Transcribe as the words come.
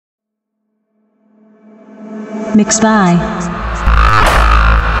Mixed by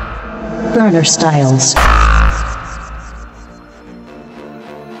Burnerstylez.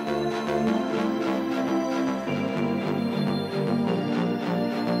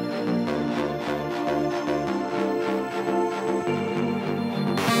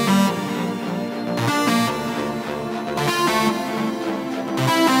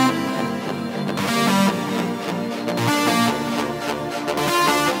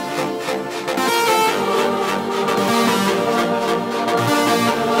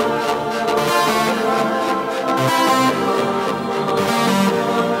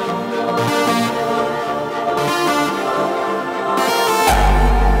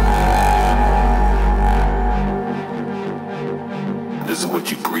 This is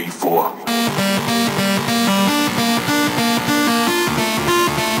what you breathe for.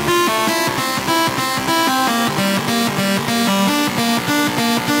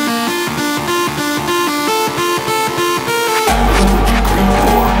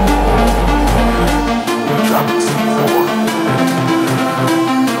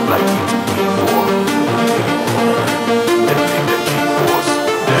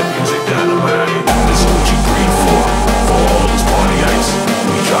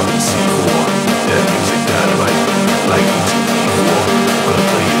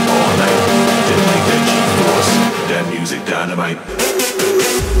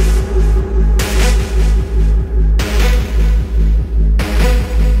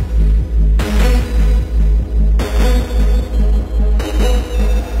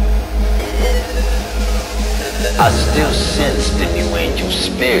 I still sense the new angel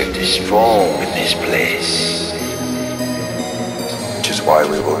spirit is strong in this place. Which is why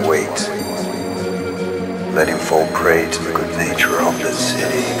we will wait. Let him fall prey to the good nature of the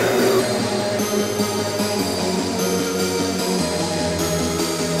city.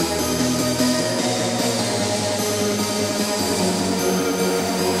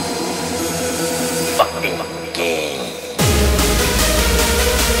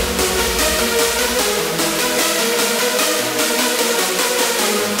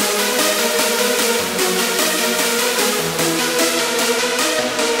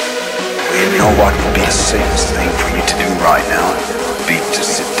 You know what would be the safest thing for you to do right now? Be to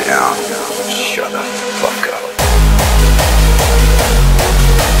sit down. Shut the fuck up.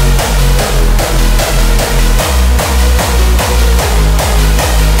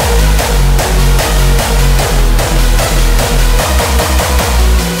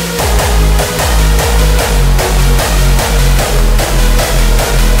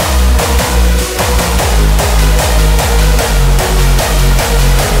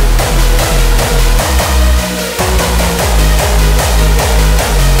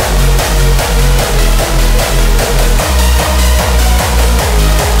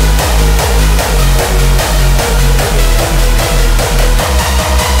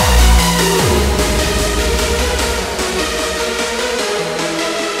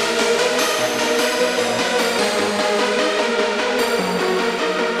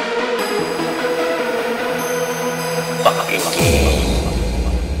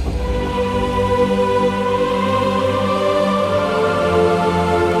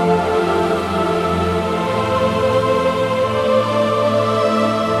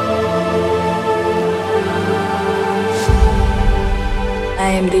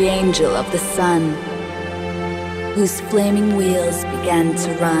 I am the angel of the sun, whose flaming wheels began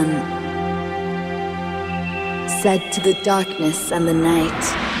to run. Said to the darkness and the night,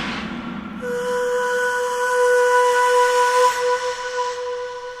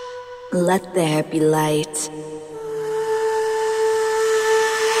 let there be light.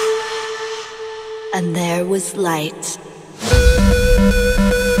 And there was light.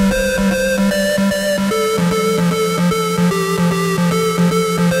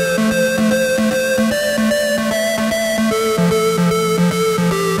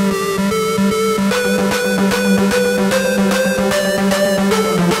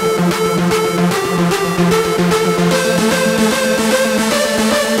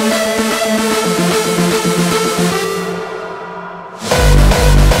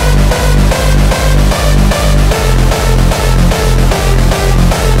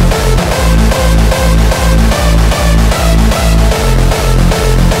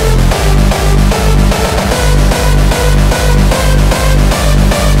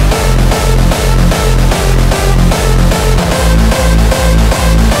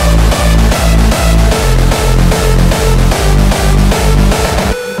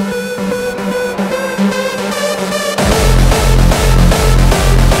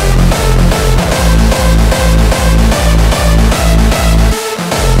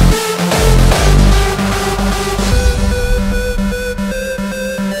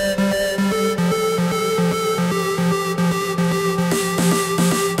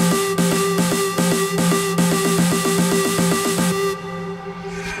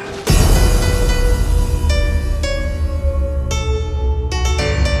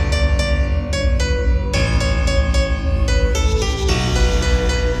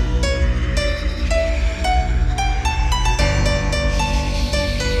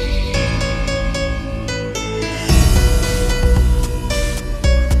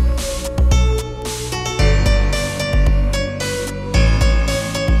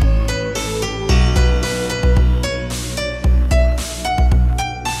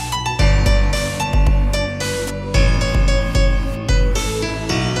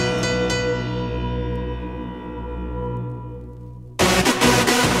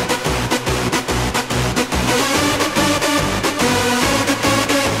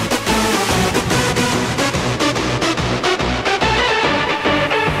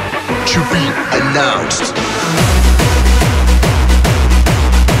 announced.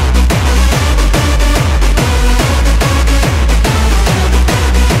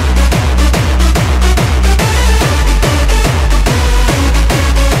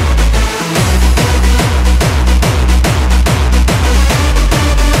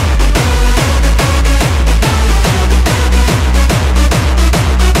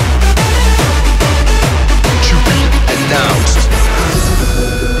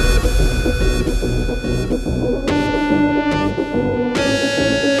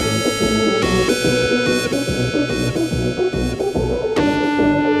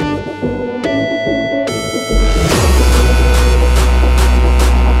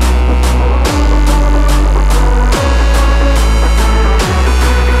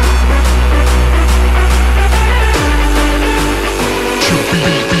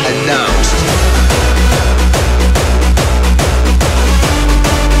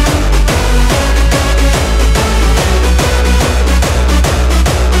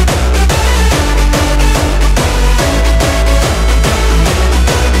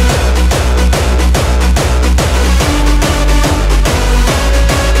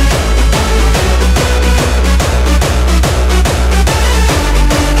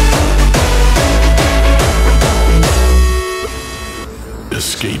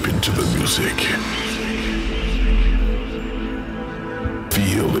 Escape into the music.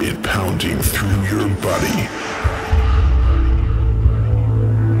 Feel it pounding through your body.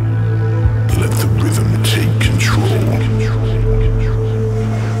 Let the rhythm take control.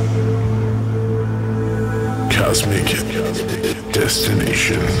 Cosmic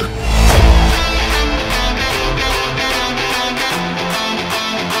destination.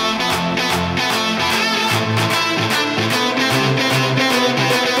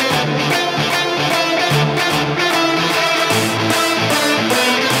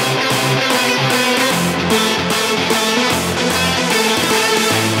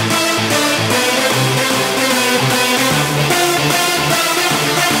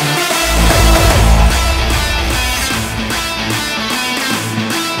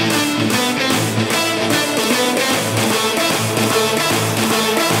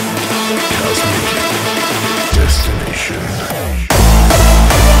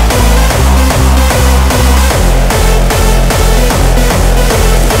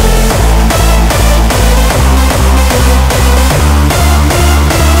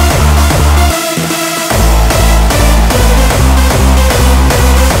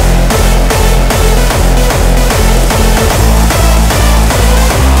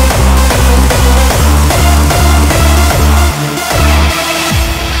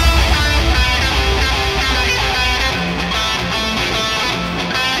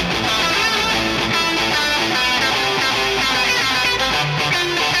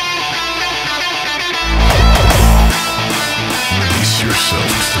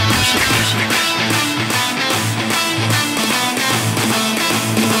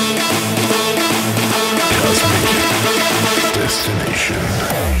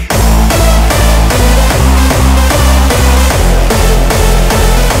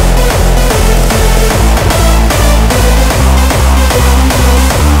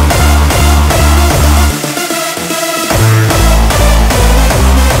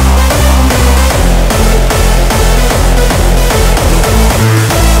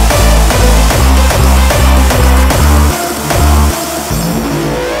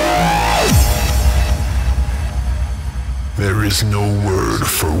 There is no word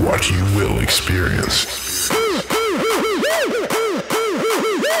for what you will experience.